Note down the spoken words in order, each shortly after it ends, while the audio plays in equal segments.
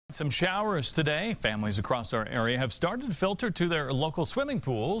Some showers today. Families across our area have started to filter to their local swimming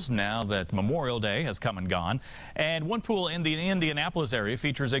pools now that Memorial Day has come and gone. And one pool in the Indianapolis area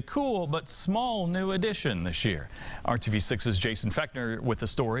features a cool but small new addition this year. RTV6's Jason Fechner with the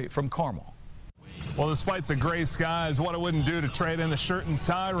story from Carmel. Well, despite the gray skies, what I wouldn't do to trade in a shirt and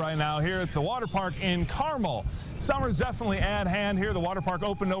tie right now here at the water park in Carmel. Summer's definitely at hand here. The water park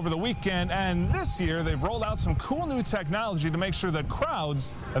opened over the weekend, and this year they've rolled out some cool new technology to make sure that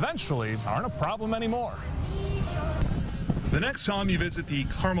crowds eventually aren't a problem anymore. The next time you visit the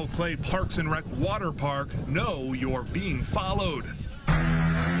Carmel Clay Parks and Rec water park, know you're being followed.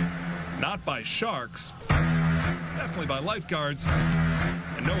 Not by sharks, definitely by lifeguards,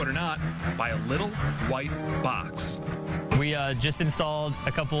 and know it or not, by a little white box. We just installed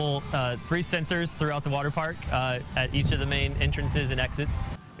a couple, 3 sensors throughout the water park at each of the main entrances and exits.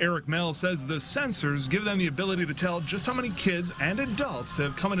 Eric Mell says the sensors give them the ability to tell just how many kids and adults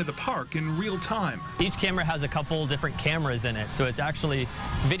have come into the park in real time. Each camera has a couple different cameras in it, so it's actually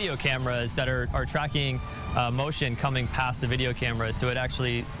video cameras that are tracking motion coming past the video cameras. So it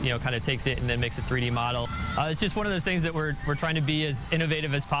actually, kind of takes it and then makes a 3D model. It's just one of those things that we're trying to be as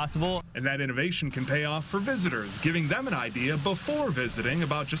innovative as possible. And that innovation can pay off for visitors, giving them an idea before visiting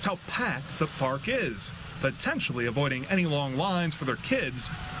about just how packed the park is, potentially avoiding any long lines for their kids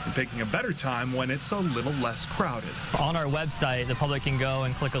and picking a better time when it's a little less crowded. On our website, the public can go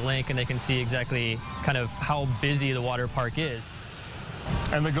and click a link and they can see exactly kind of how busy the water park is.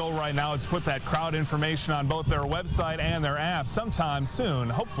 And the goal right now is to put that crowd information on both their website and their app sometime soon,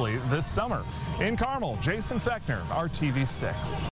 hopefully this summer. In Carmel, Jason Fechner, RTV6.